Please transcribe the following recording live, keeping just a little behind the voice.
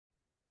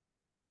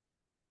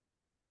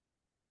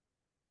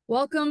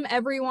Welcome,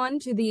 everyone,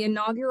 to the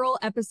inaugural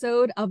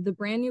episode of the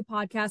brand new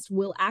podcast,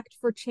 Will Act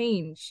for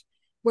Change,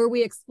 where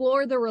we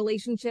explore the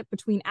relationship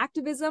between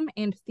activism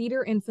and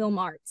theater and film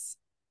arts.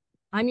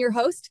 I'm your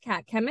host,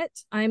 Kat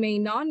Kemet. I'm a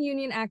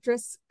non-union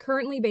actress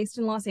currently based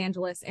in Los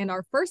Angeles, and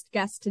our first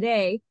guest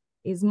today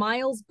is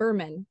Miles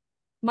Berman.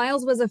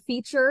 Miles was a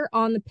feature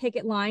on the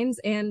picket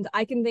lines, and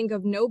I can think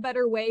of no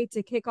better way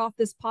to kick off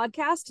this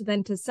podcast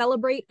than to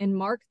celebrate and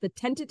mark the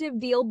tentative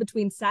deal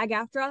between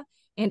SAG-AFTRA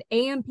and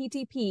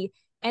AMPTP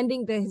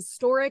ending the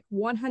historic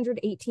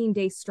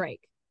 118-day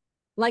strike.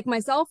 Like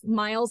myself,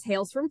 Miles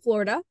hails from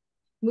Florida,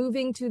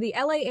 moving to the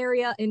LA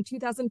area in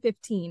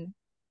 2015.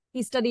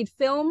 He studied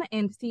film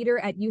and theater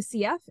at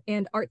UCF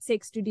and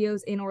ArtSake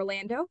Studios in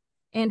Orlando,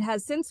 and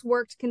has since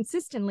worked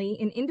consistently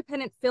in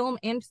independent film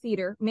and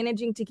theater,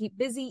 managing to keep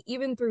busy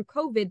even through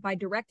COVID by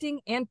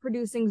directing and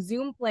producing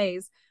Zoom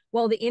plays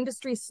while the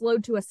industry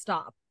slowed to a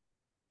stop.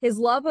 His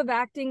love of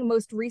acting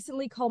most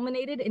recently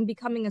culminated in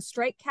becoming a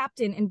strike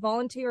captain and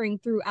volunteering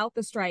throughout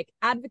the strike,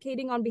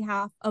 advocating on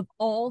behalf of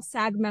all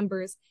SAG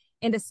members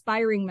and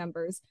aspiring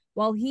members,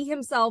 while he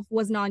himself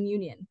was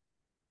non-union.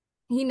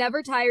 He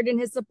never tired in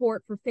his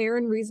support for fair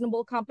and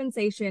reasonable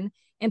compensation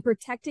and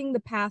protecting the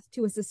path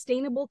to a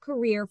sustainable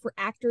career for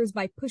actors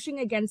by pushing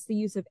against the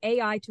use of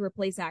AI to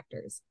replace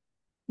actors.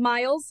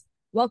 Miles,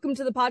 welcome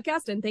to the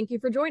podcast and thank you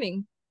for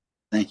joining.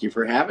 Thank you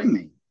for having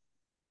me.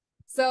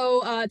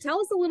 So tell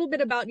us a little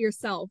bit about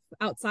yourself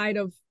outside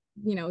of,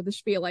 the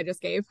spiel I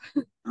just gave.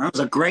 That was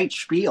a great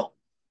spiel.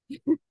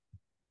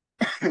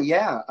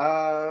 Yeah.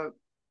 I've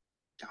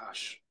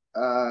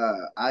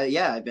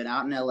been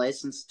out in LA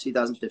since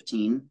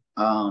 2015.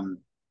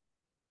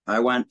 I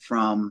went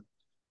from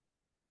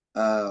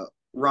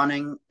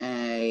running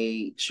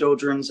a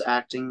children's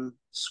acting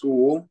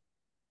school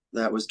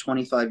that was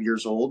 25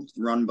 years old,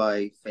 run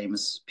by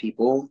famous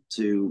people,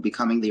 to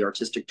becoming the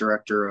artistic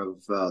director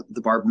of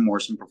the Barbara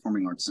Morrison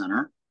Performing Arts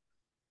Center.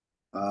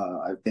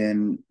 I've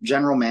been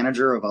general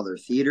manager of other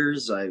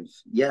theaters. I've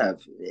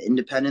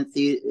independent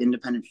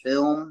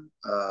film,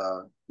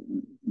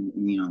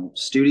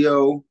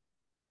 studio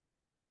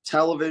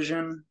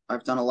television.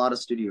 I've done a lot of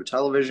studio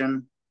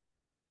television,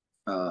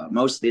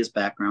 mostly as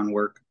background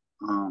work.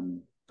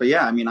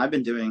 I've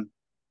been doing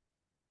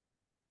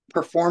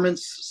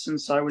performance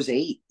since I was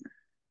 8.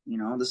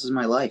 This is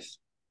my life.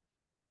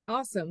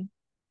 Awesome.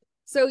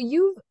 So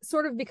you've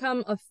sort of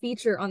become a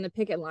feature on the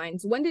picket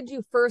lines. When did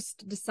you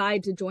first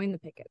decide to join the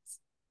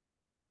pickets?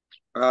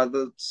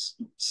 The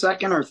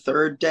second or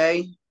third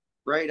day,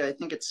 right? I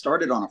think it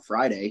started on a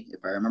Friday,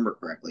 if I remember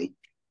correctly.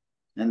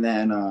 And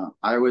then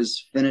I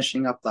was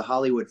finishing up the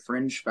Hollywood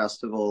Fringe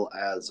Festival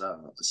as a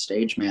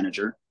stage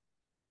manager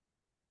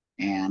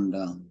and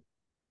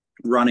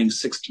running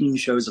 16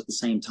 shows at the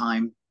same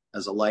time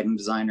as a lighting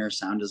designer,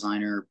 sound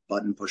designer,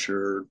 button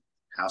pusher,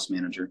 house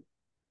manager.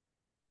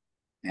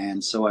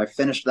 And so I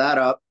finished that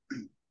up,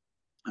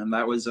 and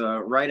that was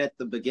right at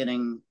the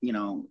beginning,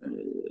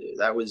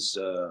 that was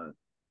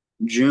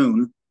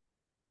June.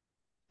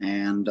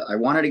 And I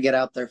wanted to get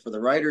out there for the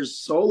writers'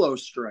 solo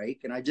strike,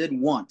 and I did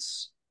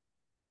once.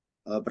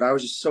 But I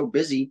was just so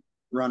busy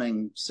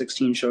running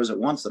 16 shows at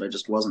once that I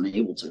just wasn't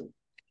able to.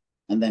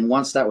 And then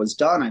once that was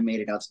done, I made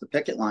it out to the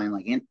picket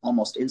line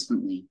almost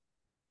instantly.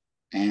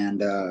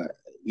 And,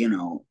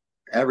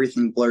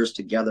 everything blurs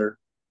together,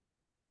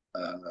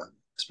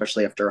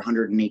 especially after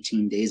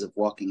 118 days of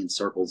walking in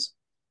circles.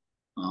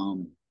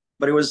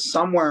 But it was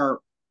somewhere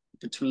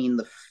between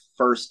the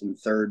first and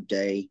third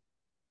day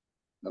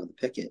of the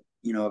picket,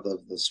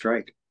 of the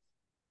strike.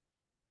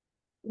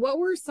 What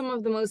were some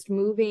of the most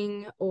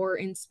moving or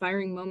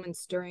inspiring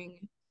moments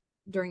during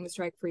the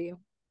strike for you?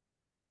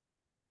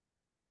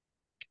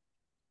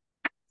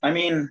 I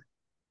mean,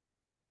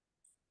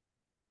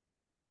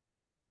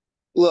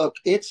 look,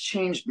 it's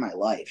changed my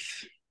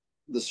life,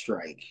 the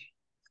strike.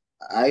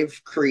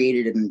 I've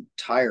created an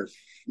entire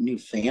new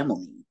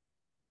family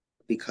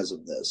because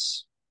of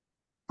this.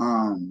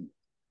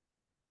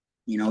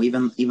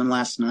 Even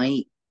last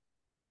night,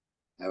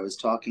 I was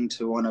talking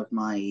to one of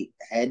my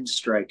head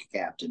strike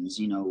captains,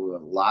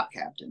 lot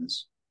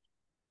captains.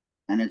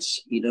 And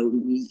it's,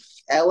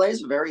 LA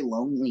is a very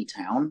lonely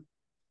town.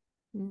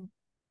 Mm.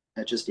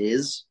 It just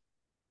is.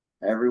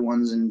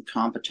 Everyone's in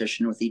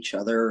competition with each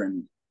other,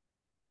 and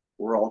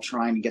we're all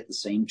trying to get the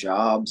same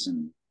jobs,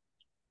 and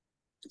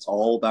it's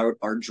all about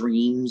our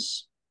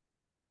dreams.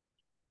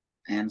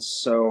 And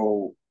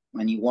so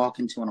when you walk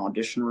into an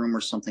audition room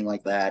or something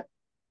like that,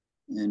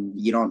 and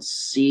you don't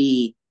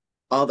see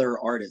other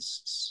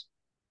artists,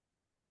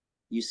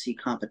 you see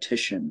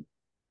competition.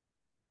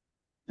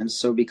 And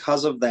so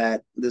because of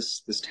that,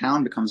 this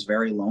town becomes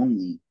very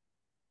lonely.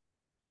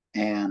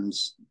 And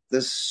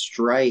this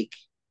strike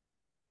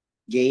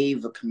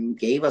gave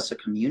us a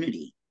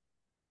community.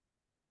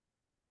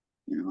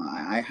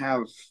 I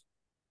have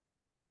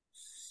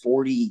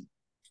 40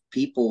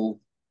 people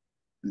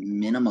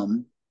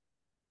minimum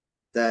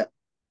that,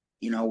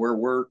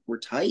 we're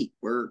tight.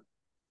 We're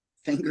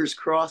fingers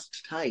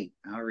crossed tight,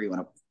 however you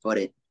want to put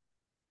it.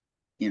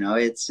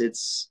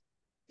 It's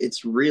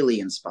really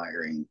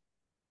inspiring.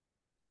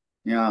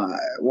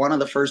 One of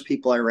the first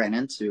people I ran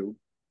into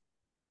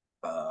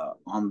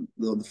on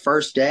the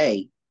first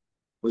day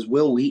was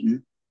Will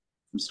Wheaton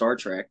from Star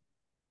Trek.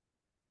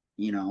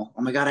 Oh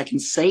my God, I can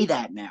say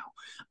that now.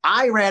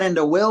 I ran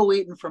into Will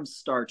Wheaton from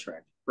Star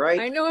Trek, right?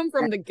 I know him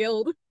from the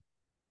Guild.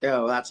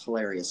 Oh, that's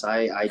hilarious.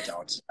 I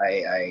don't.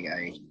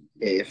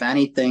 If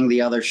anything,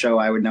 the other show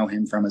I would know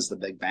him from is The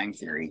Big Bang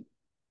Theory.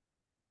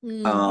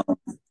 Hmm. Um,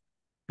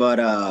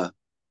 but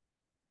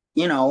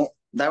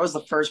that was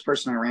the first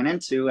person I ran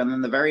into, and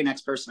then the very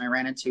next person I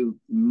ran into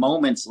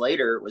moments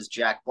later was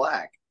Jack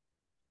Black.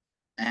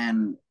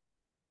 And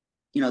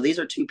these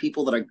are two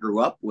people that I grew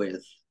up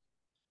with,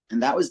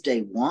 and that was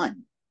day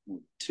one,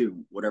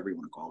 two, whatever you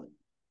want to call it.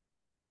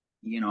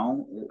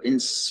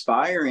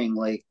 Inspiring.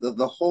 Like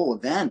the whole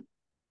event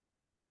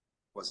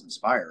was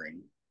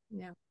inspiring.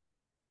 Yeah.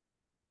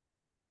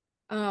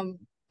 Um,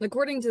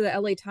 According to the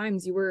LA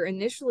Times, you were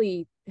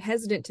initially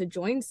hesitant to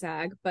join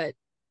SAG, but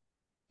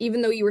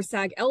even though you were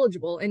SAG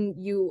eligible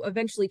and you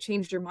eventually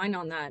changed your mind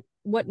on that,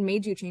 what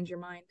made you change your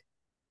mind?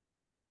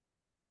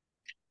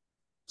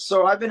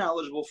 So I've been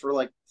eligible for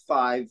like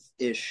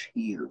 5-ish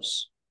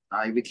years.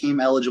 I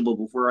became eligible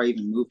before I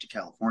even moved to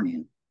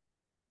California.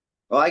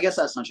 Well, I guess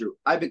that's not true.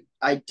 I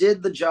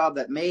did the job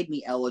that made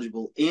me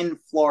eligible in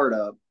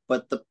Florida,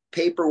 but the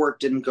paperwork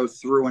didn't go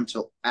through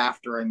until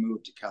after I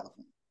moved to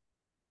California.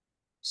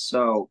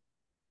 So,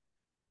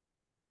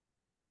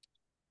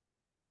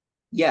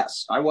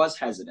 yes, I was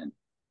hesitant.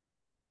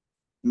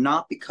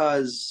 Not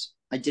because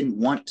I didn't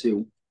want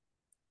to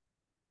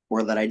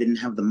or that I didn't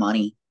have the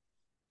money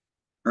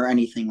or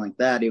anything like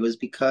that. It was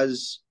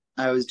because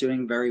I was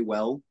doing very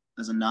well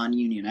as a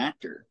non-union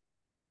actor,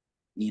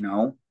 you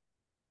know,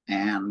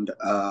 and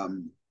I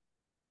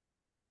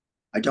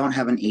don't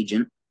have an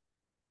agent,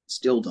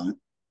 still don't.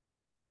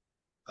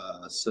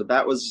 So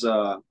that was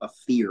a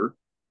fear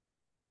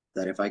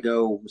that if I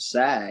go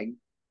SAG,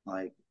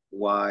 like,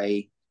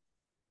 why?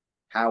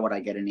 How would I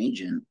get an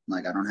agent?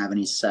 Like, I don't have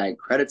any SAG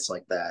credits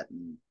like that.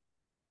 And,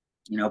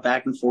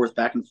 back and forth,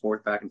 back and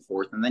forth, back and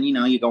forth. And then,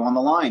 you go on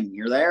the line,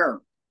 you're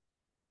there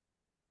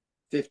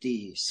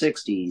 50,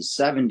 60,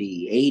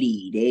 70,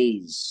 80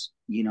 days,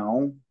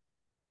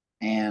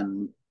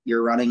 and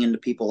you're running into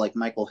people like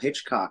Michael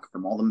Hitchcock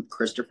from all the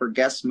Christopher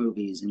Guest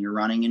movies, and you're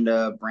running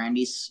into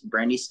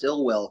Brandy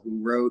Stillwell,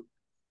 who wrote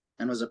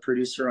and was a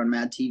producer on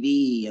Mad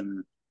TV,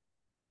 and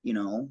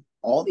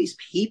all these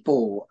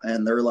people,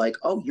 and they're like,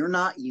 "Oh, you're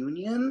not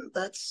union?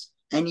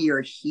 And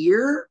you're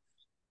here?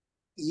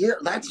 Yeah,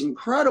 that's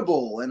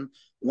incredible." And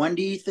when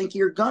do you think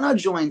you're gonna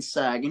join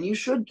SAG? And you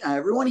should.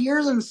 Everyone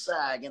here's in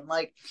SAG, and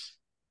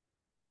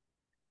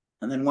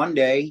then one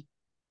day,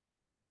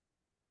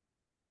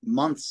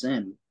 months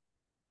in,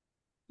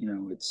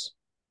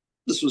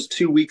 this was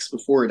 2 weeks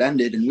before it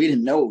ended, and we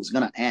didn't know it was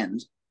gonna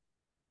end.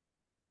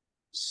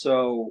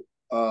 So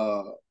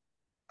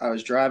I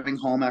was driving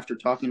home after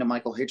talking to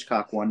Michael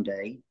Hitchcock one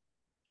day,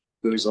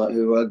 who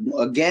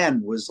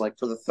again was like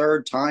for the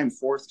third time,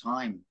 fourth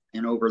time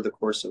in over the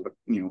course of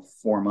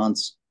 4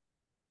 months.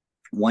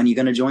 When are you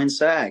going to join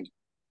SAG?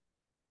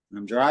 And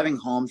I'm driving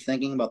home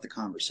thinking about the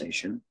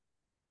conversation,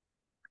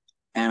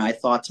 and I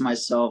thought to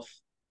myself,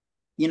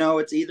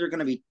 it's either going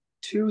to be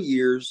 2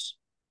 years,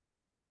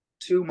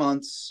 2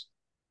 months,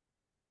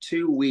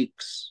 2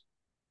 weeks,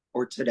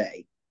 or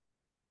today.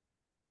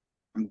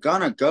 I'm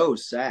gonna go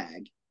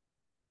SAG.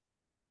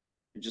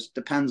 It just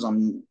depends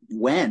on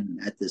when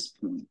at this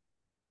point.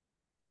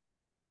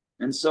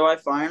 And so I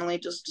finally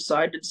just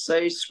decided to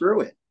say, screw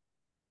it.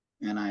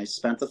 And I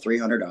spent the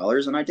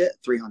 $300 and I did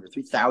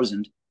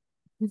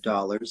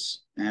 $3,000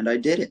 and I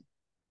did it.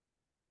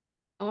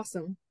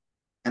 Awesome.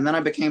 And then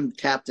I became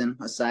captain,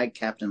 a SAG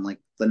captain,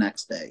 like the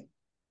next day.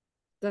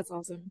 That's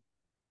awesome.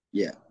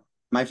 Yeah.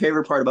 My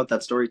favorite part about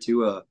that story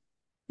too,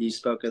 you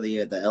spoke of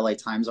the LA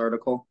Times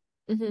article.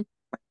 Mm-hmm.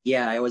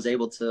 Yeah, I was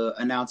able to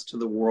announce to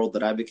the world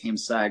that I became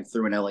SAG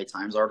through an LA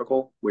Times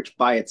article, which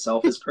by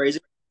itself is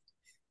crazy.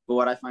 But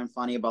what I find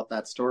funny about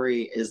that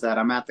story is that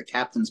I'm at the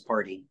captain's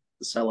party,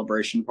 the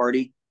celebration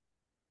party,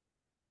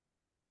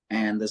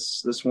 and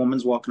this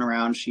woman's walking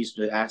around. She's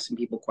asking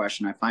people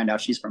questions. I find out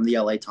she's from the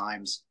LA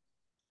Times,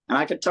 and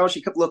I could tell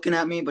she kept looking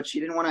at me, but she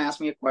didn't want to ask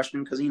me a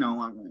question because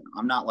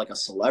I'm not like a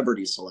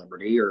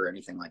celebrity or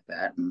anything like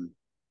that.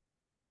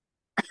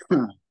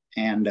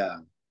 And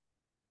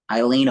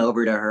I lean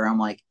over to her. I'm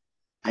like,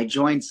 I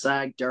joined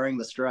SAG during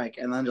the strike,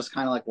 and then just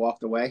kind of like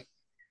walked away.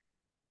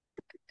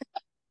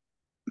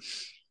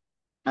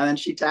 And then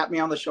she tapped me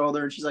on the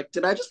shoulder and she's like,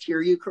 "Did I just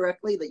hear you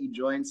correctly that you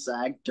joined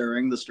SAG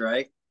during the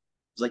strike?" I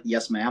was like,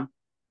 "Yes, ma'am."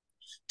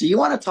 "Do you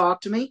want to talk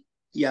to me?"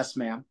 "Yes,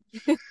 ma'am."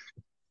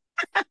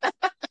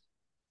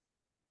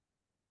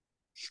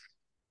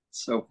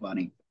 So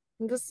funny.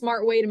 It's a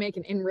smart way to make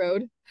an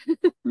inroad.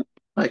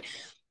 Like,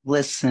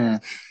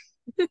 listen.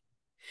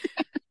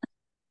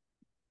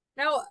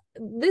 Now,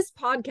 this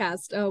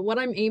podcast, what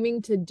I'm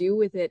aiming to do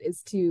with it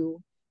is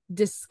to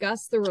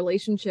discuss the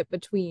relationship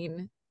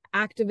between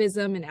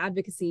activism and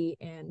advocacy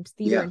and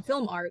theater Yeah. and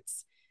film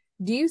arts.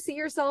 Do you see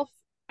yourself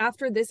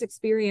after this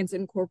experience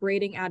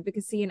incorporating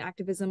advocacy and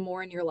activism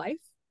more in your life?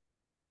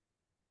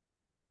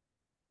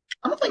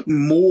 I don't think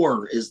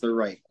more is the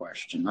right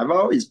question. I've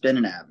always been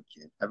an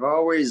advocate. I've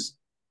always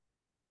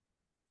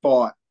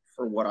fought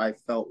for what I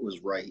felt was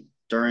right.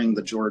 During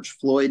the George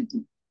Floyd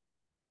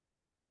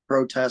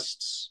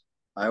protests,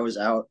 I was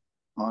out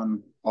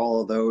on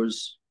all of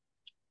those.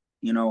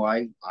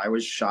 I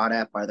was shot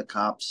at by the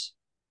cops,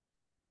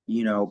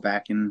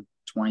 back in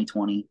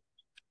 2020.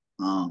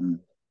 Um,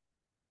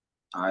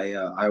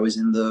 I was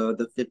in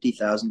the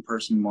 50,000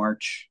 person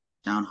march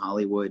down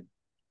Hollywood.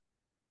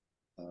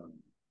 Um,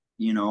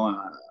 you know,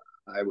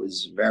 I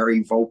was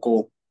very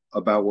vocal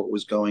about what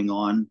was going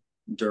on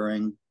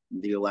during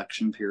the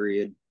election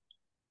period,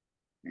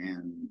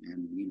 and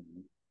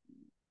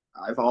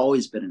I've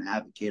always been an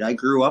advocate. I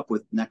grew up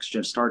with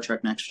Star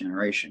Trek Next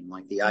Generation,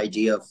 like the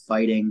idea of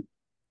fighting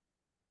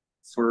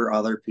for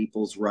other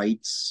people's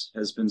rights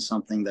has been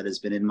something that has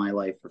been in my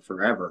life for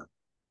forever.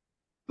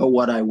 But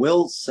what I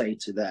will say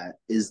to that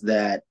is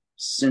that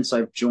since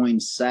I've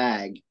joined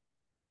SAG,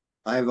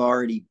 I've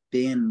already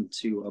been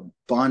to a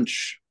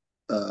bunch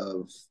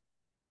of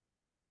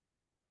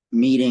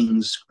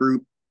meetings,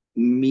 group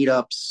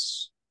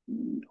meetups,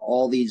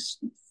 all these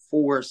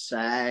for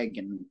SAG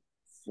and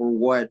for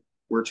what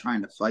we're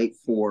trying to fight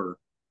for.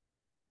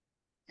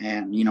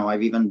 And,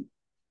 I've even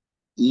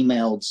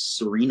emailed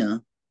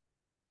Serena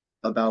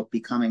about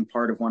becoming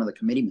part of one of the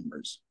committee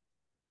members.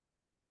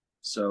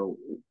 So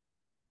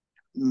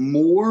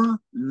more,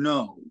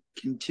 no.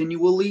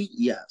 Continually,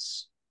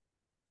 yes.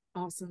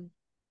 Awesome.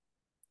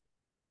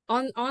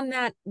 On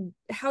that,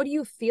 how do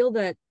you feel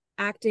that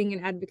acting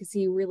and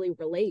advocacy really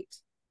relate?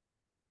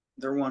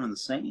 They're one and the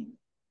same.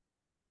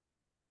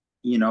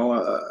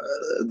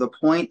 The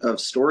point of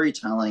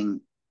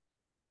storytelling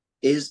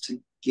is to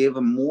give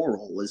a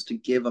moral, is to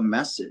give a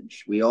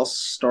message. We all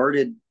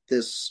started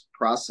this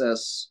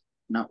process,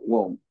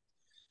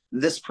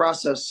 this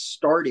process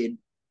started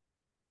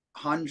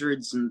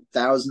hundreds and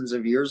thousands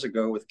of years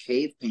ago with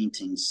cave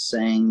paintings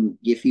saying,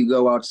 if you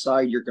go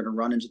outside, you're going to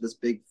run into this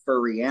big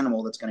furry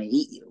animal that's going to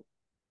eat you.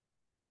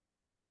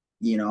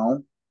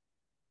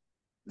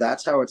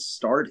 That's how it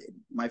started.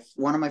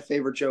 One of my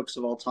favorite jokes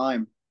of all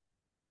time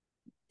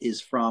is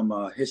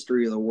from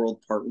History of the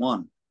World Part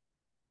 1.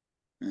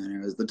 And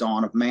it was the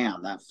dawn of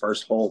man, that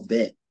first whole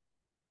bit,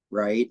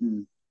 right?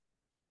 And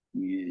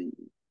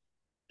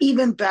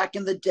even back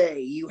in the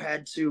day, you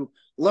had to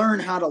learn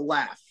how to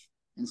laugh.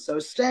 And so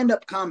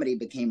stand-up comedy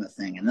became a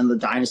thing. And then the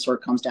dinosaur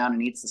comes down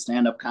and eats the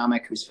stand-up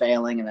comic who's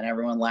failing, and then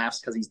everyone laughs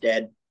because he's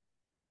dead.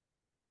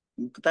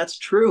 But that's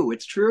true.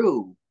 It's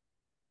true.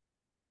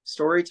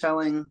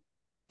 Storytelling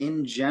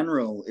in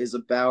general is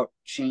about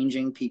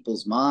changing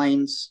people's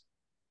minds,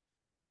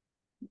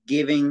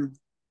 giving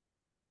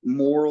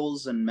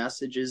morals and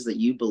messages that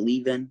you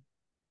believe in.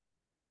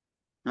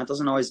 That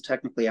doesn't always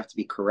technically have to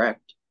be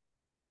correct.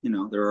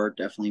 There are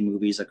definitely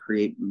movies that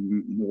create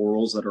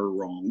morals that are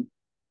wrong.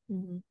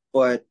 Mm-hmm.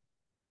 But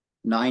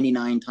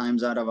 99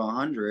 times out of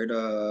 100,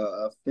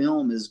 a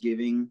film is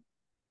giving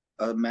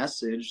a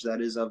message that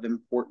is of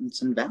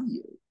importance and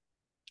value.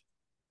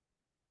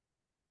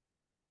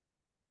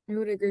 I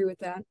would agree with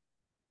that.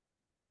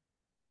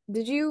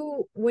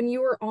 When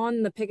you were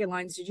on the picket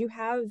lines, did you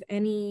have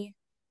any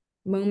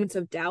moments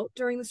of doubt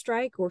during the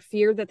strike or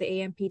fear that the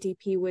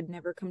AMPTP would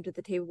never come to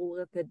the table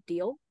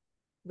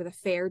with a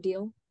fair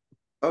deal?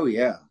 Oh,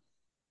 yeah.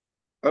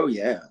 Oh,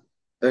 yeah.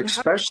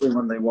 Especially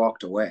when they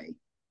walked away.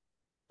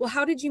 Well,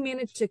 how did you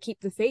manage to keep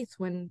the faith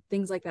when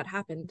things like that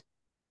happened?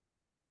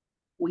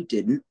 We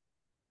didn't.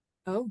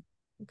 Oh,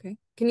 okay.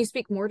 Can you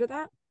speak more to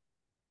that?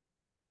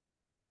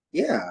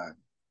 Yeah.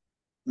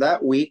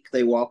 That week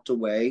they walked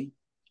away.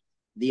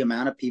 The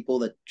amount of people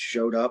that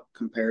showed up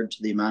compared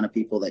to the amount of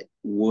people that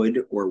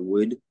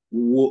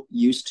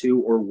used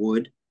to or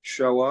would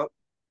show up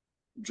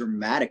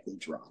dramatically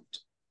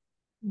dropped.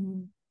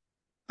 Mm.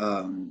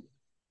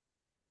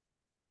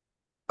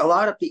 A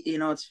lot of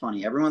people, it's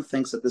funny. Everyone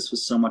thinks that this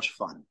was so much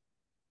fun,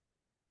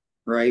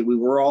 right? We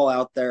were all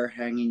out there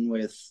hanging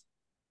with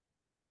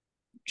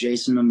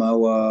Jason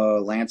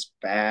Momoa, Lance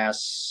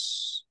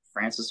Bass,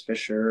 Francis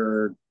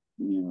Fisher,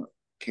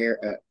 Carrie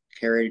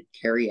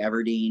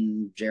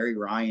Everdeen, Jerry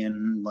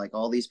Ryan, like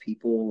all these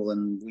people,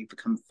 and we've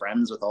become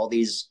friends with all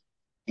these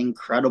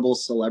incredible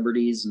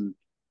celebrities and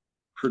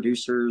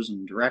producers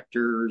and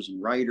directors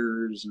and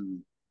writers.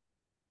 And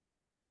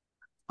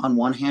on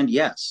one hand,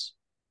 yes,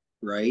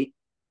 right?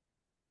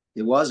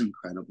 It was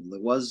incredible.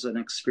 It was an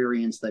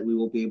experience that we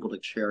will be able to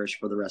cherish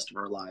for the rest of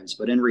our lives.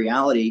 But in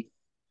reality,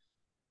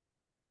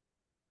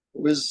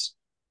 it was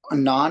a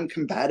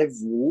non-combative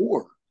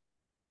war.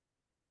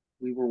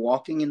 We were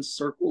walking in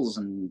circles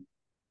in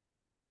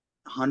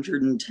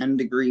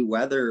 110-degree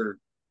weather,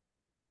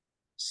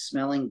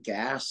 smelling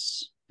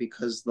gas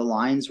because the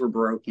lines were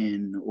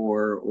broken,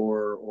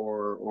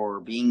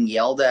 or being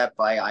yelled at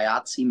by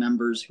IATSE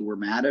members who were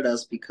mad at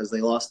us because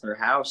they lost their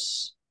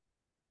house.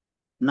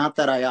 Not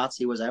that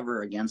IATSE was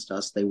ever against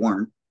us, they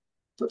weren't,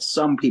 but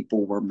some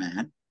people were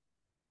mad.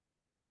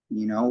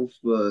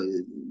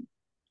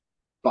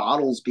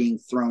 bottles being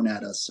thrown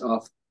at us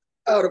off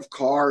out of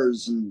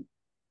cars and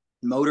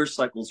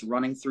motorcycles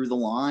running through the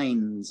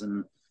lines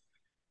and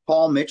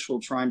Paul Mitchell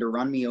trying to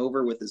run me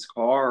over with his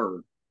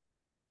car,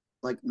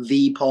 like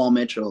the Paul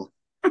Mitchell.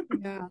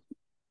 Yeah.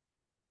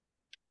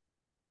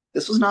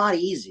 This was not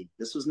easy.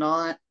 This was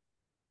not.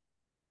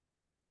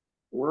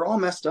 We're all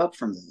messed up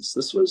from this.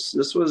 This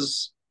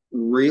was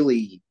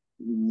really,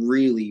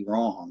 really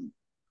wrong.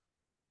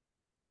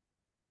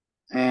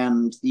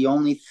 And the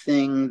only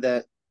thing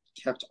that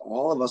kept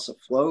all of us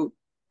afloat,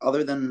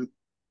 other than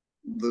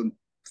the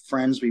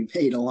friends we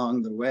made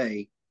along the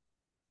way,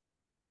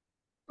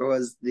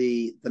 was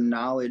the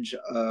knowledge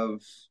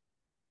of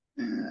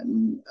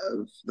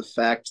the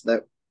fact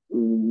that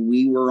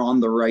we were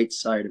on the right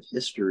side of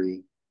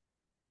history.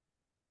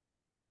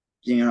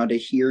 You know, to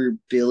hear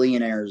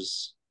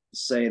billionaires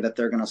say that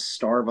they're going to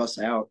starve us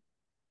out,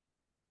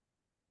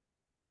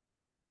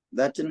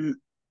 that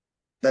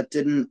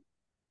didn't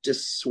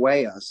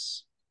dissuade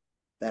us.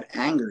 That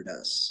angered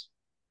us.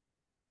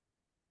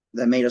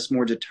 That made us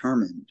more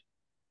determined.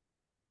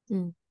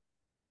 Mm.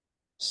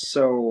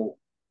 So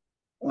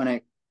when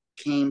it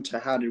came to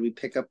how did we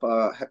pick up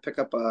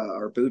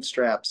our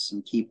bootstraps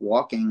and keep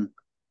walking,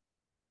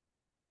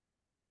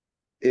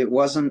 it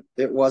wasn't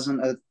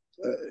a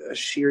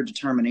sheer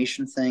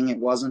determination thing. It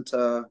wasn't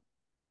a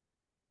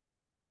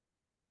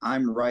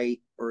I'm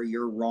right or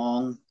you're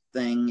wrong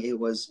thing. It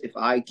was, if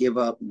I give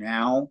up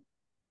now,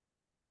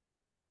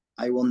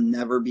 I will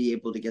never be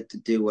able to get to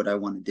do what I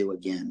want to do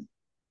again.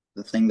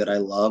 The thing that I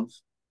love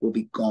will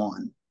be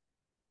gone.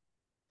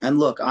 And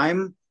look,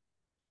 I'm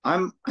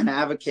an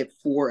advocate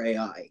for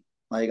AI.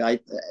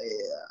 Like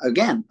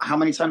again, how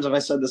many times have I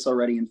said this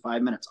already in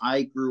 5 minutes?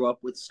 I grew up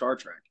with Star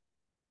Trek.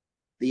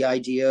 The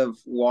idea of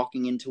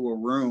walking into a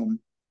room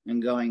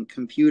and going,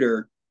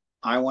 computer,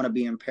 I want to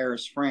be in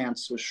Paris,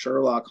 France with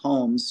Sherlock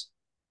Holmes,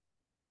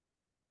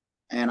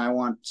 and I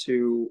want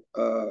to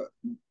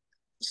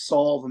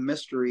solve a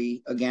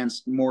mystery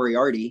against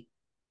Moriarty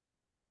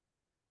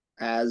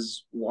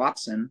as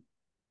Watson.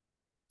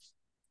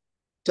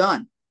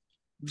 Done.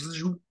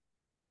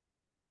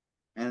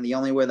 And the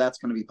only way that's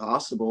going to be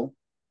possible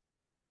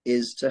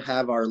is to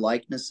have our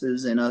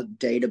likenesses in a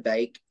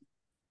database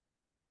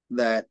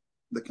that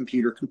the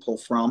computer can pull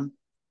from,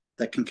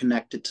 that can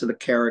connect it to the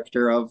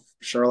character of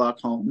Sherlock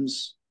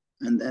Holmes,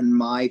 and then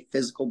my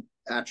physical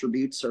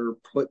attributes are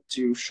put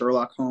to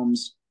Sherlock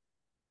Holmes'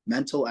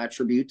 mental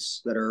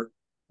attributes that are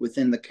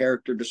within the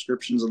character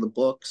descriptions of the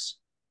books.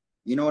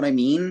 You know what I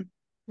mean?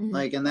 Mm-hmm.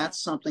 Like, and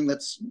that's something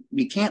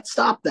you can't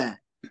stop that.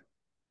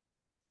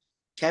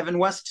 Kevin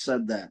West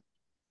said that.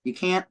 You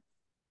can't.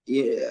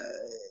 Yeah,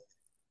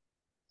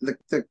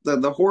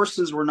 the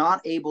horses were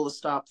not able to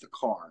stop the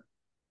car.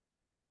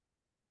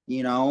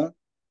 You know,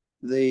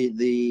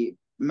 the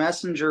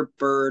messenger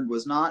bird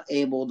was not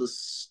able to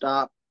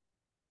stop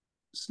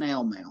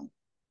snail mail.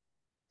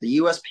 The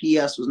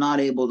USPS was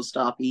not able to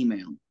stop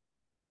email.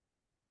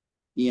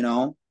 You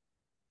know,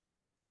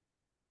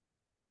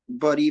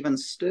 but even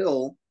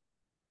still,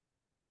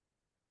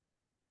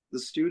 the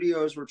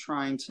studios were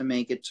trying to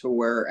make it to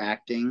where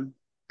acting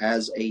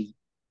as a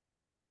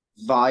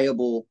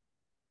viable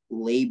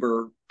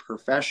labor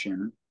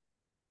profession,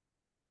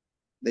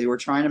 they were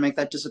trying to make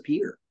that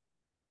disappear.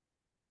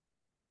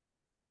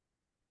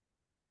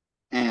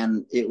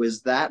 And it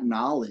was that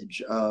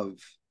knowledge of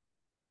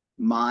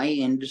my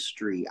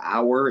industry,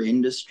 our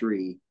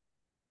industry,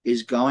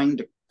 is going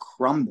to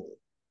crumble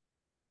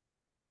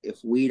if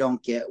we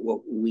don't get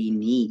what we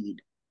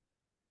need.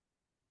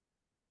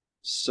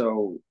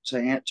 So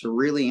to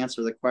really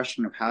answer the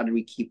question of how do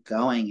we keep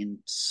going in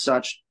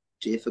such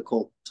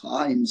difficult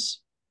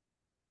times,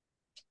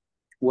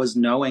 was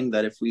knowing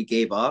that if we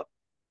gave up,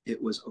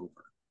 it was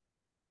over.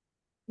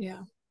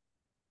 Yeah.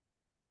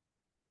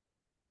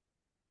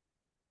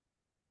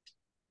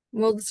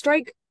 Well,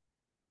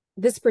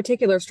 this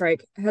particular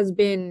strike has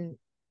been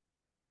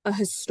a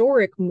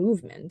historic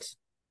movement.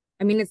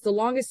 I mean, it's the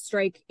longest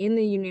strike in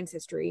the union's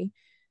history.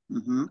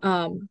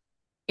 Mm-hmm.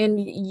 And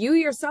you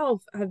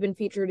yourself have been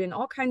featured in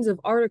all kinds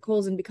of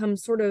articles and become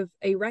sort of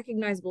a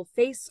recognizable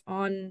face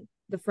on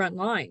the front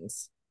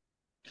lines.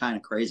 Kind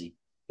of crazy.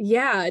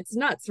 Yeah, it's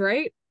nuts,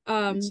 right?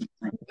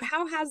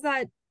 How has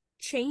that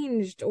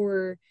changed,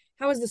 or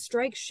how has the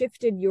strike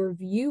shifted your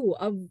view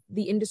of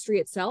the industry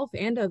itself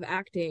and of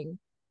acting,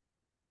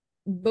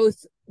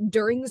 both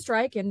during the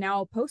strike and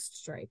now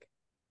post-strike?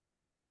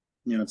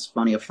 You know, it's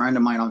funny. A friend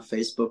of mine on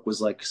Facebook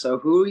was like, so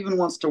who even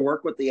wants to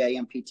work with the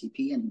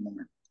AMPTP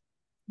anymore?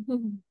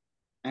 And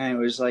it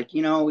was like,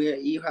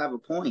 you have a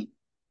point.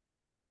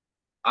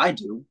 I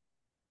do.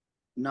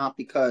 Not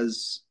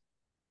because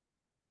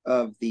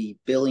of the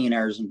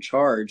billionaires in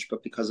charge,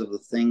 but because of the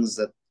things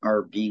that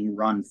are being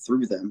run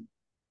through them.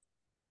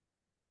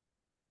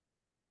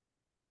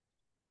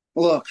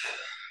 Look,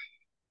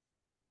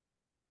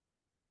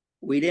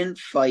 we didn't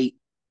fight.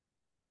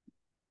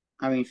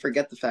 I mean,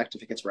 forget the fact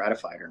if it gets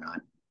ratified or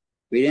not.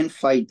 We didn't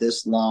fight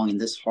this long and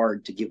this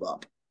hard to give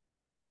up.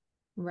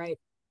 Right.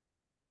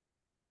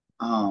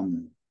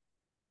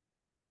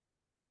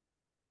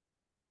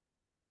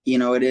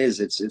 It is.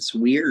 It's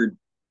weird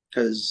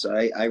because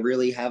I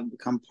really have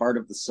become part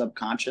of the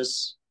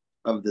subconscious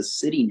of the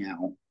city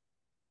now.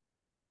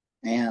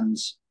 And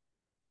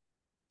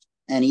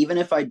even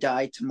if I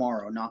die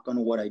tomorrow, knock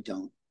on wood, I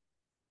don't.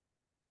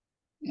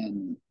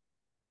 And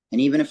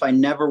even if I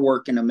never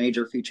work in a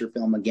major feature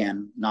film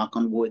again, knock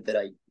on wood that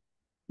I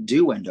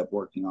do end up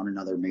working on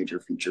another major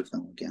feature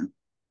film again,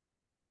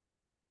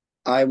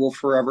 I will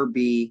forever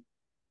be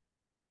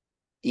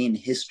in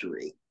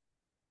history.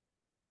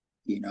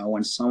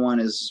 When someone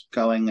is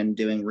going and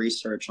doing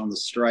research on the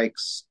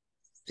strikes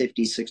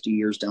 50, 60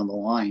 years down the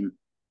line,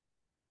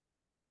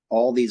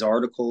 all these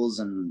articles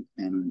and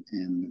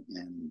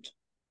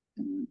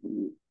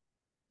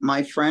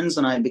my friends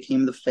and I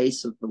became the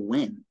face of the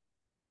win.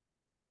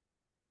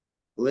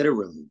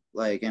 Literally.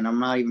 Like, and I'm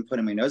not even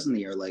putting my nose in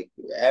the air. Like,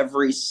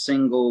 every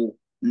single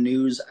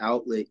news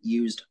outlet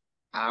used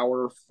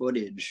our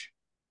footage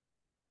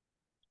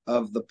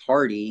of the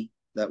party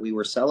that we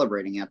were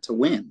celebrating at to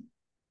win.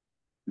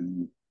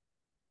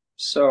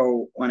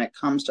 So when it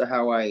comes to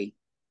how I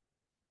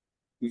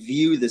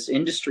view this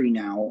industry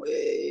now,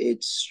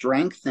 it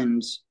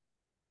strengthens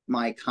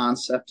my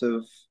concept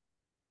of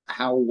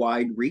how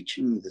wide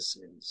reaching this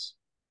is.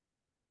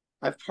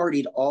 I've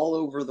partied all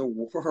over the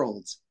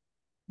world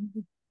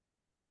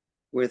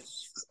with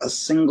a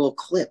single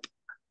clip.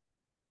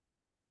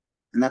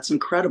 And that's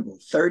incredible.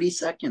 30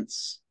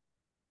 seconds.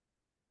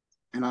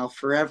 And I'll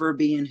forever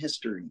be in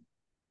history.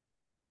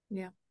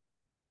 Yeah.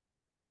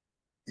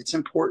 It's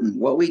important.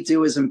 What we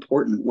do is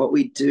important. What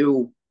we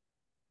do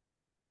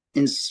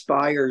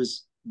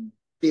inspires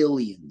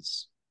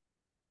billions.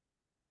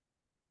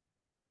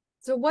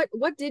 So what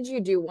did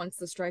you do once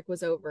the strike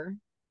was over?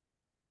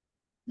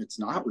 It's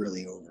not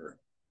really over.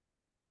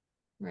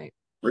 Right.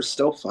 We're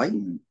still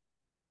fighting.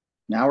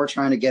 Now we're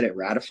trying to get it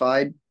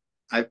ratified.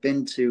 I've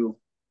been to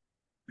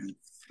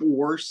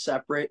 4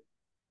 separate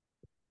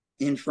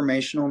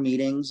informational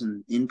meetings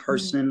and in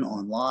person,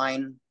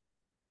 online.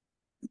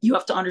 You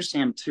have to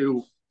understand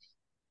too,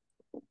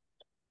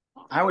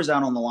 I was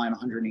out on the line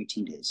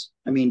 118 days.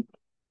 I mean,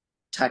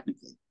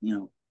 technically,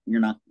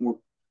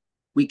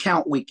 we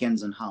count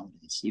weekends and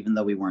holidays, even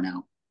though we weren't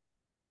out.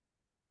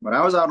 But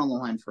I was out on the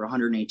line for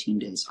 118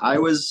 days. I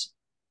was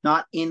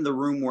not in the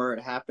room where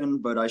it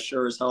happened, but I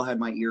sure as hell had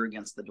my ear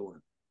against the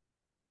door.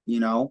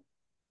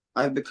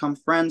 I've become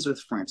friends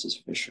with Francis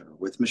Fisher,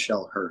 with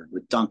Michelle Hurd,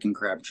 with Duncan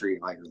Crabtree,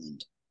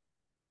 Ireland.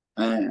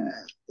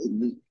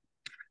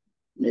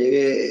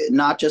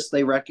 Not just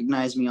they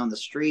recognize me on the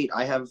street,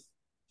 I have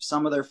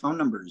some of their phone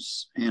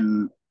numbers.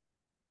 And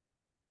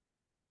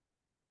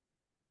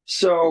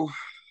so,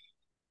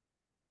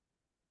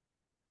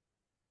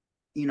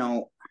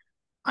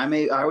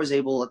 I was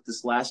able at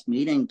this last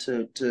meeting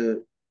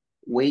to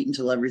wait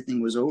until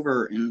everything was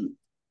over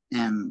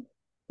and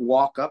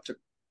walk up to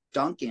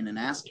Duncan and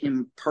ask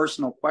him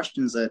personal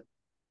questions that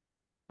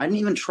I didn't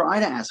even try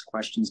to ask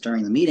questions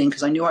during the meeting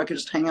because I knew I could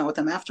just hang out with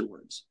him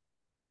afterwards.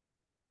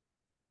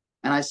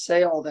 And I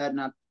say all that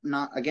not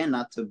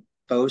to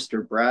boast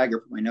or brag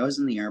or put my nose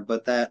in the air,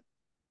 but that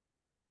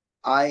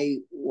I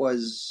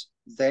was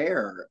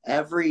there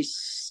every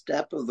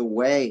step of the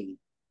way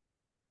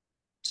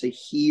to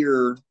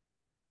hear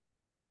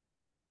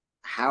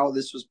how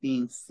this was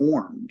being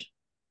formed.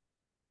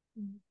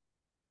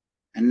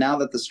 And now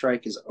that the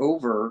strike is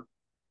over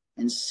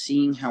and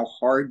seeing how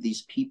hard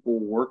these people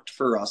worked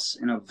for us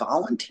in a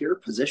volunteer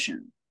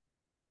position,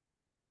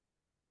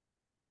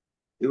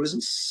 it was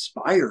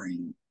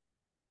inspiring.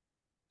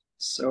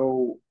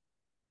 So,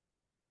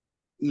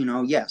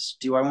 yes,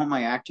 do I want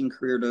my acting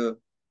career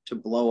to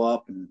blow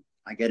up and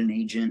I get an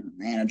agent, a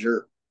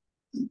manager,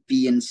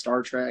 be in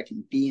Star Trek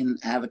and be in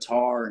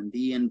Avatar and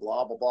be in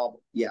blah, blah, blah.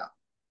 Yeah,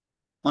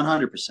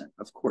 100%.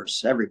 Of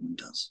course, everyone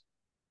does.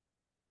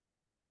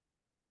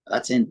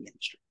 That's in the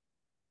industry.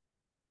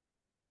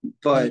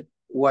 But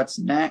what's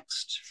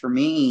next for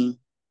me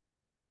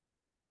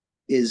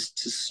is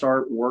to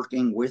start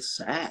working with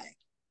SAG,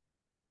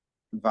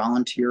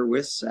 volunteer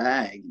with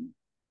SAG.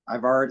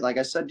 I've already, like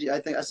I said, I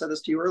think I said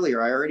this to you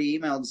earlier. I already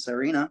emailed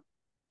Serena,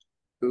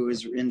 who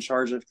is in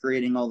charge of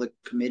creating all the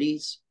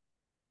committees,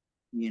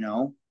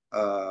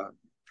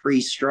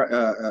 pre-strike,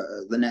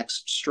 the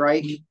next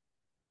strike,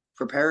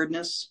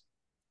 preparedness,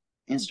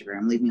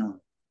 Instagram, leave me alone.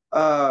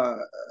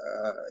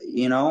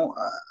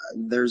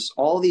 There's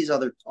all these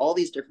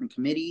different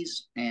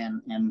committees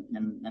and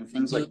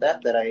things like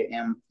that I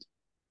am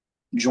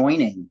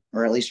joining,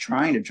 or at least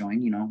trying to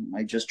join.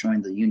 I just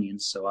joined the union,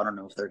 so I don't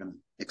know if they're going to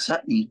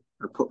accept me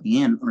or put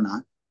me in or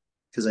not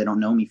because they don't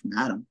know me from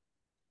Adam.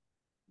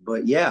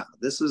 But yeah,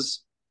 this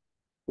is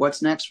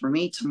what's next for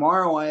me.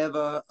 Tomorrow I have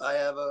a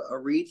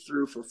read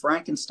through for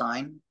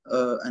Frankenstein,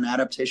 an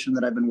adaptation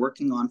that I've been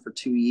working on for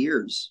 2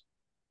 years,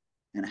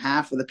 and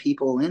half of the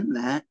people in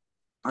that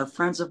are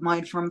friends of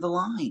mine from the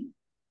line.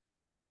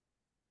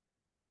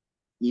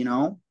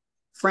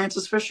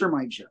 Francis Fisher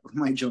might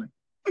join.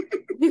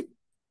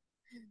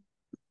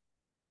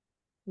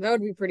 That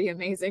would be pretty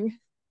amazing.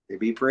 It'd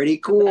be pretty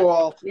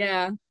cool.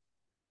 Yeah.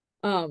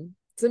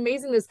 It's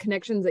amazing those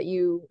connections that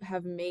you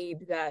have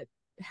made that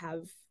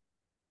have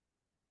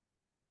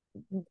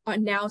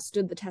now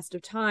stood the test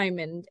of time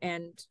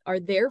and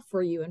are there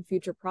for you in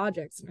future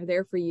projects and are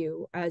there for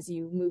you as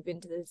you move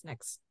into this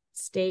next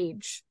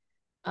stage,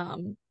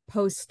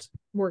 post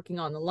working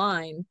on the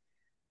line.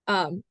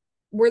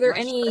 Were there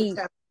any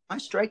My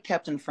strike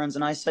captain friends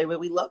and I say, well,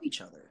 we love each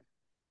other.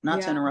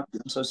 Not to Yeah. interrupt you,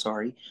 I'm so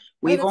sorry. Oh,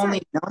 We've that's all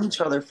only right. known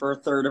each other for a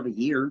third of a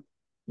year.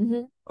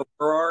 Mm-hmm. But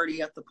we're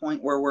already at the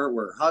point where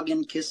we're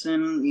hugging,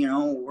 kissing,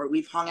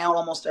 we've hung out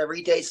almost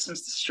every day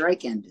since the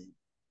strike ended.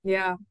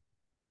 Yeah.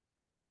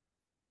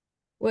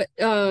 What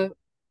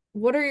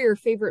what are your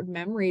favorite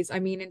memories? I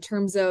mean, in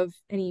terms of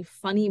any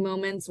funny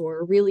moments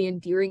or really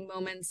endearing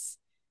moments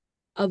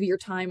of your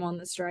time on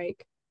the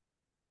strike?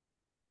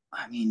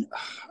 I mean,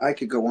 I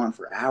could go on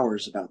for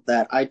hours about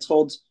that. I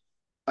told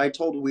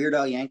Weird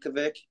Al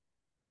Yankovic,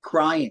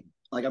 crying,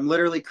 like I'm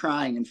literally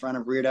crying in front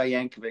of Weird Al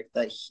Yankovic,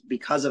 that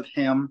because of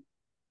him,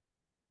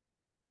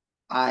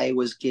 I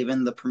was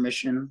given the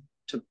permission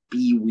to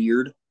be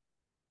weird.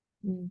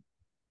 Mm.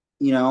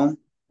 You know,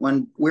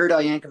 when Weird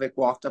Al Yankovic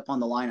walked up on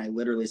the line, I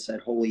literally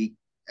said, "Holy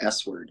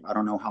S word." I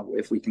don't know how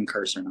if we can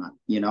curse or not.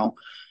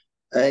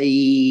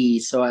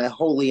 So a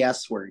holy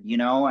S word.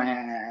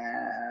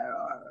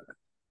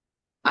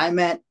 I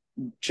met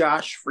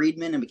Josh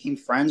Friedman and became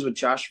friends with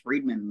Josh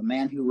Friedman, the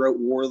man who wrote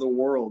War of the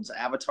Worlds,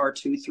 Avatar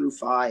 2 through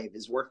 5,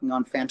 is working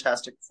on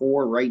Fantastic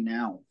Four right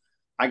now.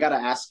 I got to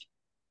ask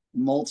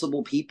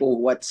multiple people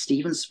what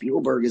Steven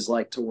Spielberg is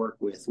like to work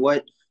with,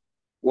 what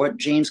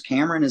James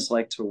Cameron is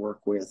like to work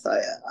with.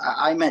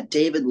 I met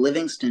David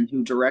Livingston,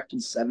 who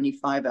directed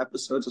 75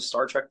 episodes of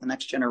Star Trek The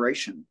Next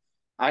Generation.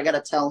 I got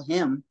to tell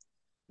him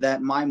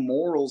that my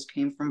morals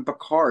came from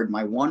Picard,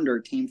 my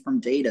wonder came from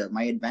Data,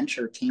 my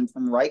adventure came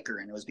from Riker,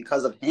 and it was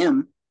because of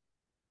him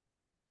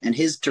and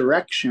his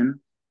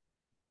direction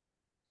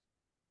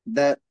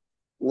that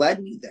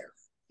led me there.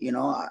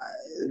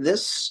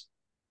 This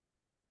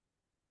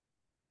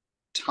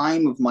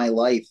time of my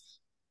life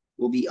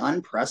will be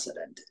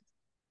unprecedented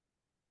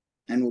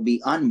and will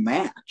be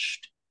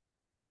unmatched.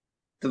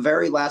 The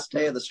very last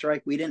day of the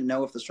strike, we didn't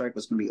know if the strike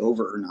was going to be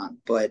over or not,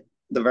 but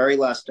the very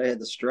last day of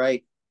the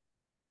strike,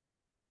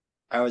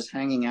 I was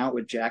hanging out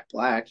with Jack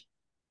Black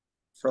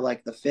for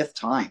like the fifth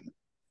time,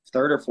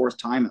 third or fourth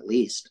time at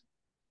least,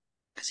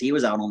 because he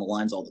was out on the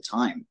lines all the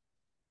time.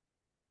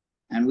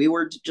 And we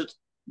were just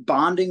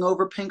bonding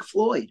over Pink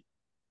Floyd.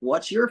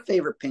 What's your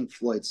favorite Pink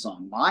Floyd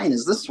song? Mine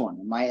is this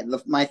one.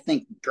 My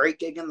think Great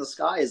Gig in the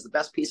Sky is the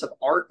best piece of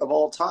art of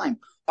all time.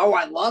 Oh,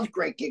 I love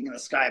Great Gig in the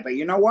Sky, but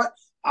you know what?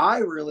 I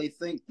really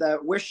think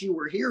that Wish You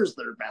Were Here is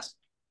their best.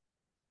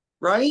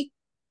 Right?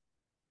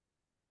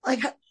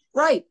 Like,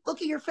 right. Look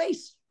at your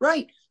face.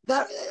 Right.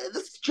 This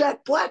is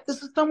Jack Black.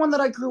 This is someone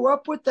that I grew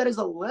up with that is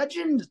a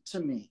legend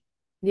to me.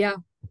 Yeah.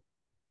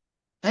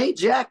 Hey,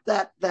 Jack,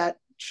 that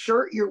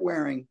shirt you're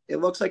wearing, it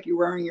looks like you're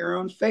wearing your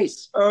own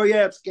face. Oh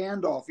yeah, it's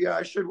Gandalf. Yeah,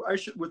 I should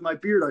with my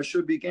beard, I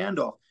should be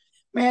Gandalf.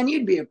 Man,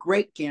 you'd be a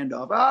great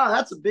Gandalf.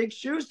 That's a big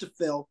shoes to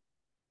fill.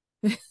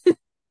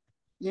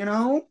 you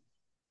know,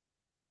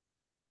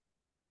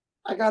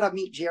 I gotta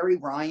meet Jerry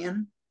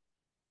Ryan,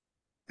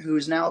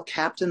 who's now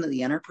captain of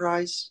the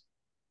Enterprise,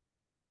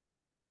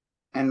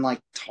 and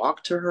like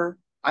talk to her.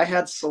 I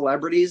had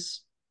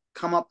celebrities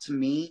come up to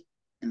me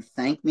and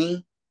thank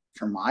me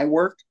for my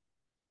work.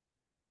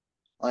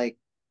 Like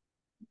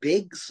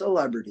big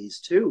celebrities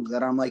too,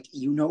 that I'm like,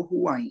 you know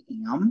who I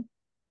am?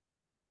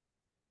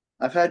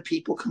 I've had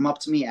people come up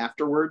to me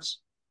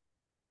afterwards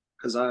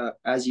because,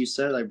 as you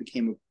said, I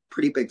became a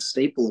pretty big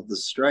staple of the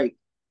strike,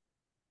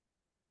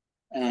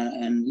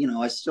 and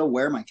I still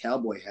wear my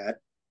cowboy hat.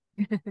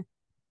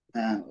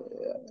 Uh,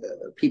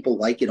 People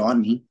like it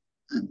on me,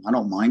 and I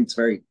don't mind. It's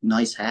a very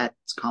nice hat.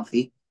 It's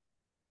comfy,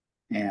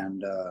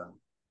 and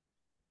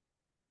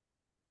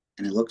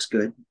it looks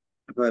good.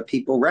 But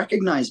people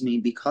recognize me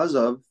because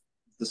of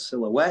the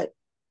silhouette,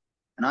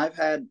 and I've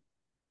had,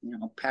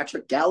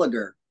 Patrick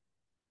Gallagher,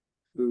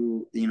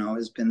 who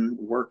has been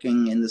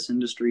working in this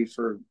industry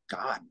for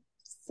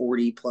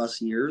 40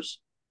 plus years.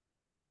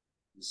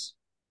 He's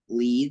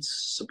leads,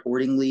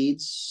 supporting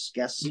leads,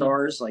 guest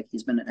stars, like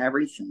he's been in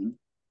everything.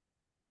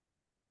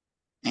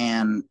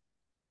 And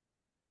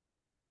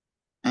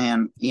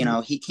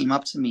he came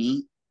up to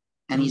me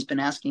and he's been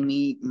asking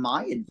me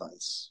my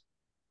advice.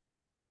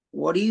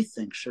 What do you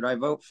think? Should I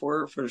vote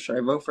for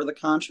the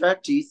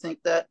contract? Do you think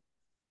that,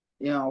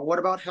 what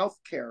about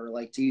healthcare?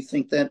 Like, do you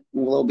think that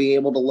we'll be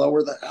able to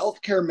lower the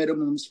healthcare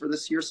minimums for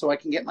this year so I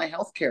can get my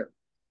healthcare?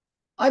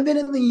 I've been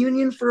in the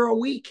union for a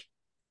week.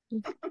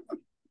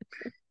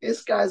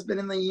 This guy's been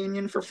in the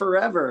union for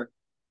forever.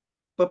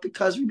 But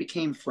because we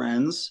became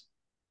friends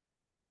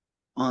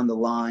on the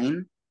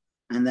line,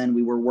 and then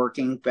we were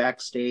working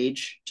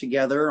backstage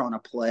together on a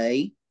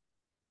play,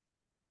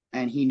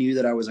 and he knew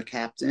that I was a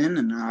captain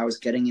and I was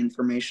getting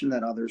information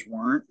that others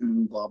weren't,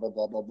 and blah blah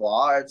blah blah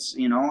blah. It's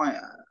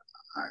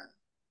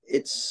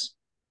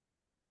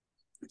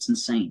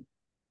insane.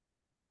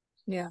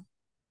 Yeah.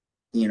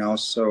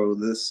 So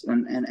this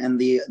and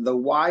the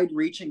wide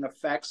reaching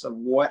effects of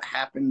what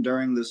happened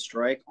during the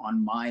strike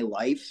on my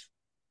life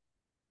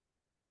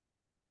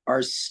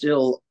are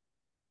still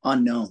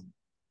unknown.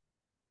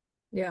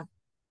 Yeah.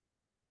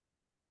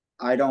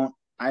 I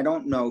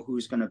don't know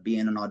who's going to be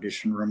in an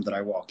audition room that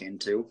I walk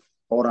into.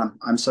 Hold on.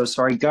 I'm so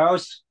sorry.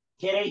 Ghost.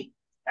 Kitty.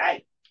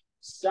 Hey,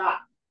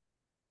 stop.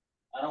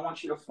 I don't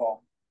want you to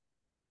fall.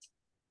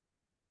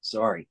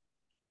 Sorry.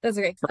 That's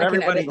okay. For I can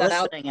everybody edit that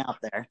out. listening out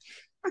there.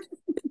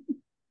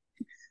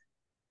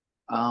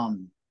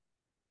 um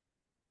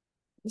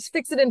Just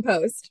fix it in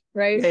post,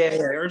 right? yeah,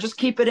 or just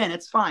keep it in.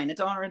 It's fine. It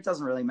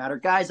doesn't really matter.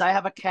 Guys, I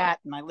have a cat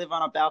and I live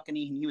on a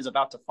balcony and he was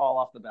about to fall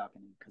off the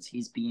balcony because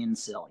he's being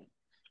silly.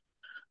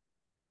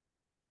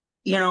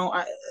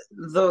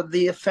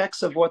 The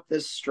effects of what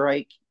this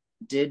strike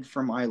did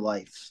for my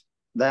life,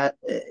 that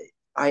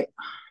I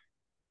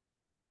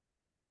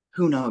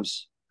who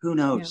knows? Who Yeah.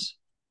 knows?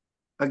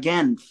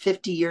 Again,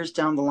 50 years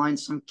down the line,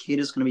 some kid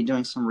is going to be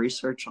doing some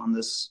research on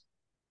this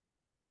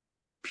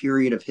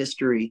period of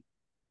history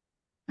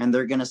and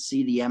they're going to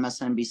see the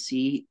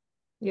MSNBC.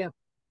 Yeah.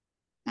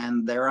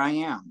 And there I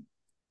am.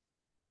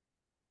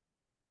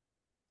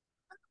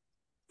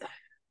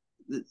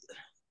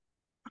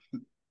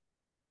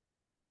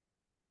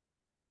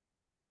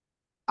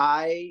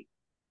 I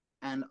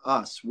and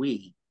us,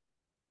 we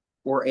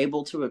were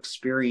able to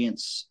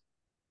experience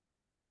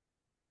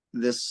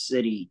this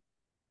city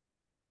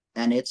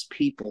and its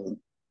people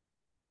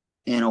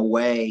in a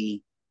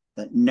way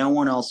that no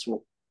one else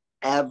will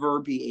ever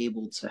be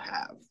able to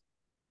have.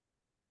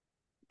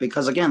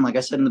 Because again, like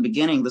I said in the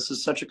beginning, this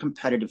is such a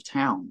competitive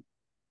town.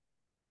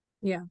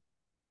 Yeah.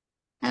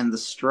 And the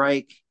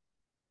strike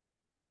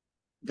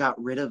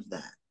got rid of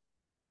that.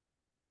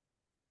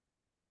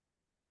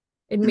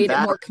 It And made it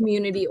that, more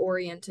community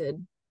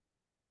oriented.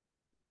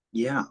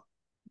 yeah,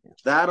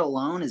 that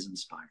alone is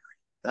inspiring.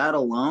 That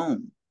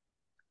alone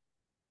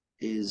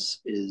is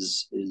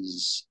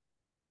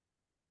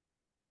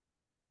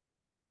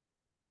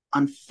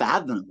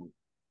unfathomable.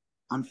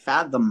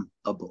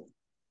 Unfathomable.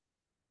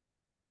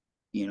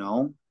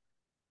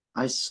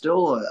 I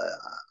still,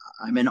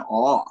 I'm in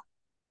awe.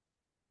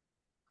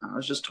 I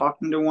was just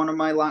talking to one of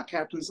my lot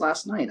captains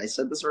last night. I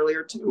said this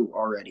earlier too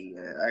already.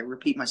 I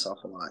repeat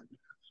myself a lot.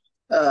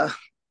 Uh,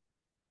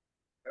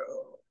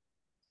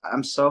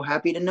 I'm so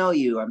happy to know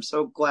you. I'm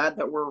so glad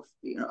that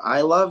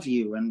I love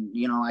you. And,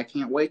 I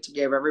can't wait to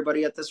give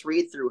everybody at this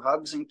read through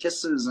hugs and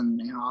kisses. And,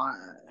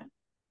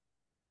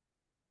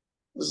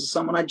 this is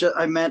someone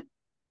I met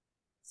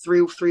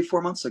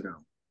 4 months ago.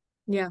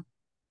 Yeah.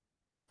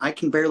 I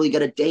can barely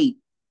get a date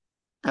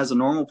as a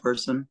normal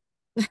person.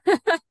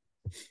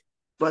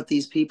 But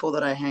these people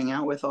that I hang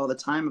out with all the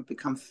time have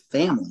become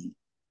family.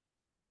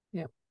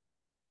 Yeah.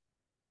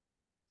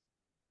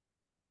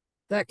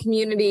 That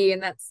community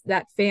and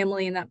that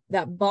family and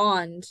that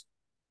bond.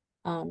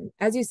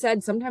 As you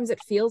said, sometimes it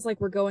feels like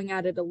we're going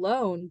at it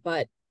alone,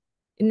 but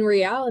in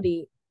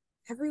reality,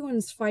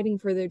 everyone's fighting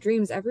for their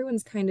dreams.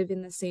 Everyone's kind of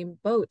in the same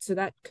boat. So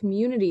that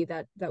community,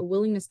 that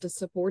willingness to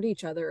support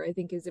each other, I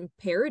think is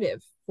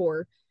imperative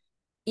for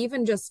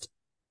even just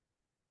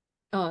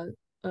a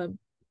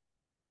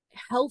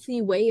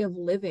healthy way of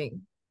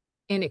living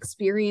and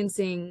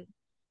experiencing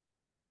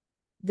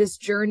this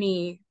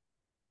journey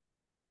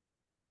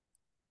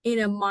in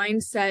a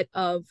mindset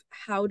of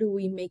how do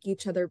we make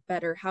each other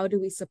better? How do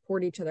we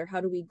support each other?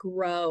 How do we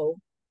grow?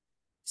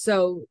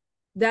 So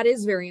that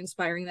is very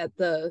inspiring that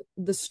the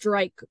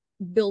strike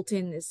built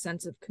in this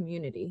sense of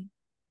community.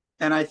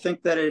 And I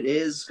think that it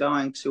is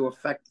going to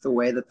affect the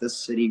way that this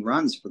city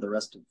runs for the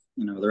rest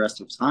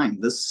of time.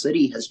 This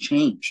city has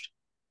changed.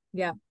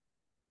 Yeah.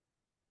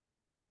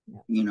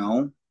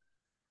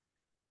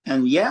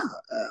 And yeah,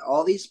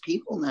 all these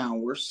people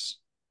now,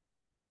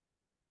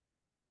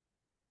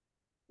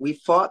 we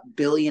fought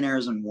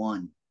billionaires and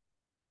won,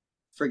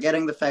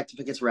 forgetting the fact if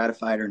it gets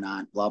ratified or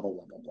not, blah, blah,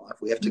 blah, blah, blah.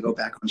 If we have to go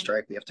back on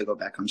strike, we have to go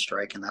back on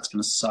strike, and that's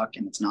going to suck,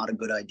 and it's not a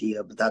good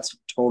idea, but that's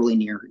totally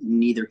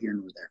neither here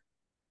nor there.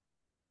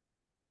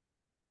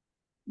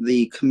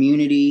 The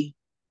community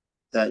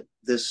that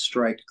this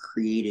strike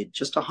created,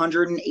 just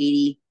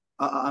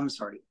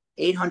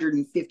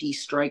 850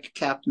 strike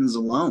captains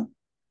alone.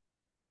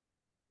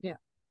 Yeah.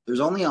 There's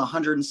only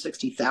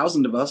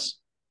 160,000 of us.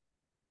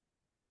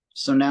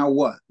 So now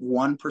what?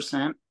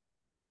 1%,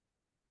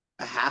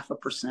 a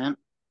 0.5%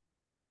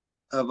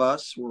 of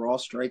us were all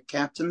strike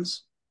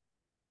captains,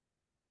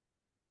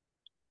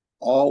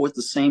 all with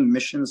the same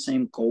mission, the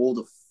same goal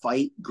to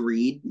fight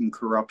greed and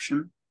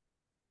corruption.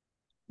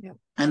 Yep.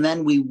 And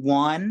then we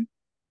won.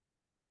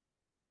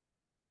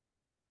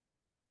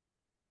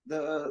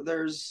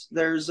 There's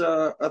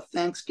a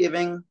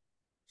Thanksgiving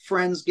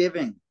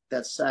Friendsgiving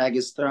that SAG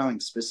is throwing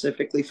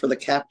specifically for the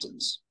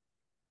captains.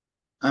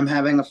 I'm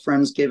having a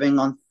Friendsgiving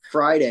on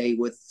Friday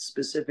with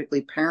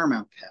specifically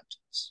Paramount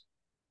captains.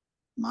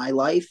 My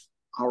life,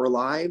 our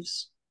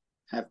lives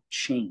have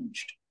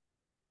changed.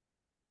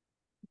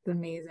 It's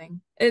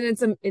amazing.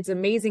 And it's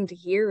amazing to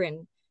hear.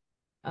 And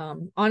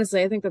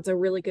Honestly, I think that's a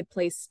really good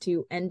place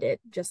to end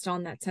it, just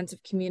on that sense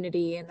of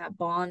community and that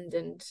bond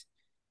and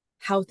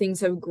how things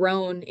have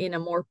grown in a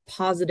more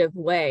positive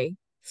way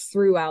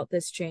throughout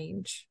this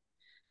change.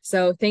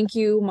 So thank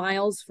you,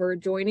 Miles, for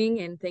joining,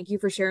 and thank you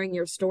for sharing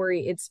your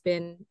story. It's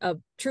been a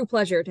true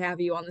pleasure to have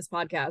you on this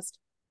podcast.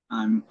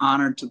 I'm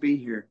honored to be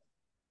here.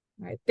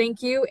 All right,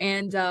 thank you.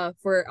 And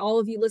for all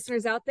of you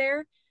listeners out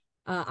there,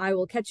 I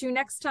will catch you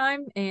next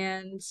time,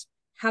 and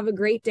have a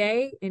great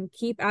day, and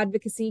keep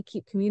advocacy,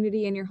 keep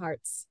community in your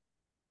hearts.